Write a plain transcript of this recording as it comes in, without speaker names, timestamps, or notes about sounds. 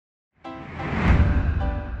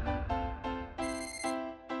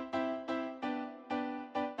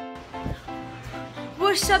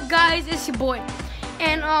what's up, guys? It's your boy,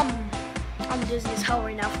 and I'm dizzy as hell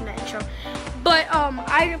right now from that intro. But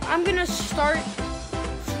I'm gonna start,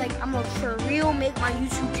 like, I'm gonna for real make my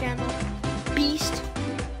YouTube channel beast,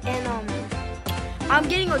 and I'm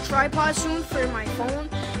getting a tripod soon for my phone.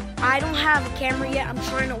 I don't have a camera yet. I'm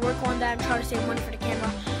trying to work on that. I'm trying to save money for the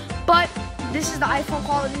camera, but this is the iPhone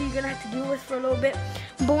quality you're gonna have to deal with for a little bit.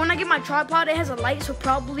 But when I get my tripod, it has a light, so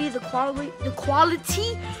probably the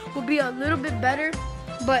quality will be a little bit better.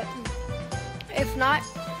 But if not,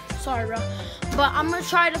 sorry, bro. But I'm gonna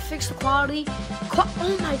try to fix the quality.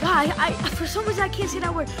 Oh my god, I for some reason I can't say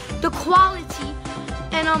that word. The quality,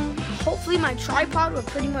 and hopefully my tripod will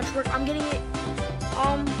pretty much work. I'm getting it.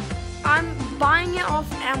 I'm buying it off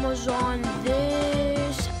Amazon.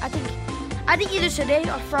 I think either today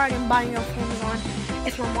or Friday. I'm buying it off Amazon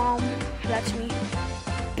if my mom lets me.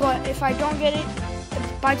 But if I don't get it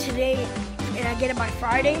by today and I get it by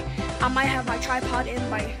Friday, I might have my tripod in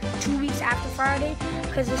by 2 weeks after Friday,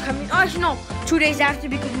 because it's coming. Oh, actually, no, 2 days after,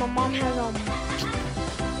 because my mom has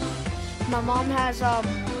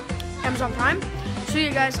Amazon Prime. So yeah,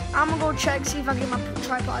 guys, I'm gonna go check, see if I can get my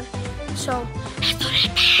tripod. So let's do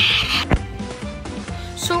that.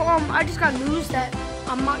 So I just got news that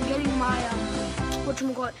I'm not getting my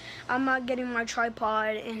I'm not getting my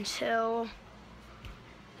tripod until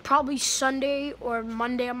probably Sunday or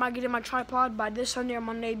Monday. I'm not getting my tripod by this Sunday or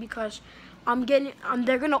Monday, because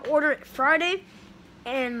they're gonna order it Friday,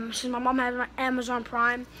 and since my mom has my Amazon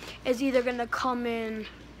Prime, it's either gonna come in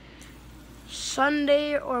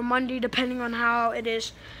Sunday or Monday, depending on how it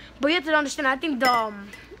is. But you have to understand, I think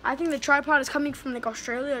the tripod is coming from like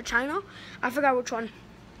Australia or China. I forgot which one.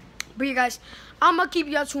 But you guys, I'm gonna keep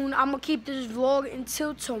y'all tuned. I'm gonna keep this vlog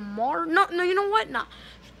until tomorrow. No, you know what? Nah.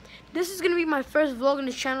 This is gonna be my first vlog on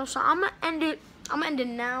this channel, so I'm gonna end it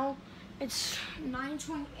now. It's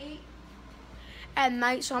 9:28 at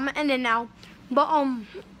night, so I'm gonna end it now. But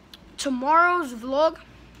tomorrow's vlog,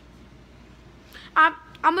 I'm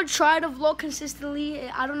gonna try to vlog consistently.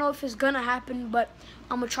 I don't know if it's gonna happen, but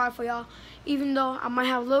I'm gonna try for y'all. Even though I might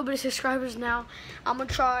have a little bit of subscribers now, I'm gonna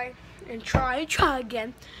try and try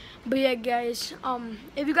again. But yeah, guys,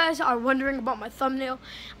 if you guys are wondering about my thumbnail,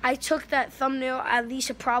 I took that thumbnail at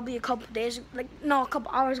least probably a couple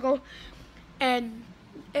hours ago, and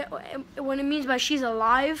when it means by she's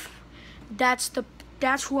alive, that's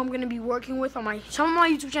who I'm gonna be working with on some of my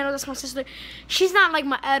YouTube channel. That's my sister. She's not like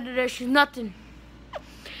my editor. She's nothing.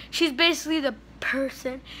 She's basically the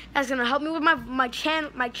person that's gonna help me with my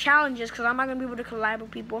challenges, because I'm not gonna be able to collab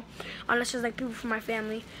with people unless it's like people from my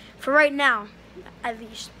family, for right now at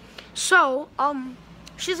least. So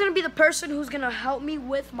she's gonna be the person who's gonna help me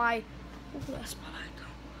with my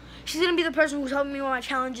she's gonna be the person who's helping me with my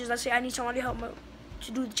challenges. Let's say I need somebody to help me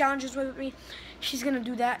to do the challenges with me. She's gonna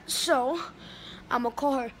do that. So I'm gonna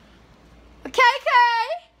call her. McKaylee!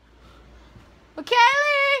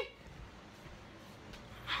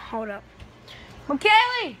 Hold up.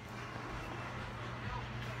 McKaylee!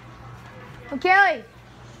 McKaylee!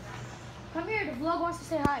 Come here, the vlog wants to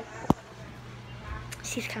say hi.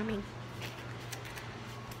 She's coming.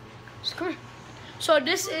 So come here. So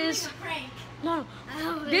this is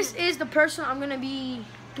this is the person I'm gonna be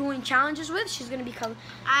doing challenges with. She's gonna be coming.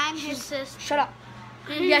 I'm his sister. Shut up.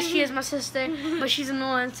 Yes, she is my sister, but she's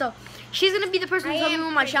annoying. So she's gonna be the person who's helping me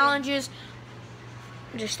with my challenges.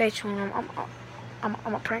 Just stay tuned. I'm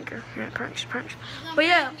a pranker. Yeah, pranks. But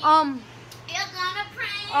yeah, You're gonna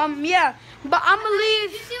prank. yeah. But I'm gonna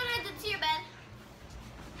leave. You see what I did to your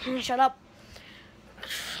bed? Shut up.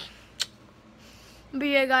 But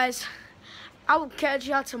yeah, guys, I will catch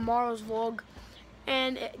y'all tomorrow's vlog,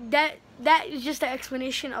 and that is just the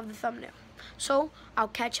explanation of the thumbnail. So I'll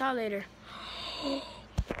catch y'all later.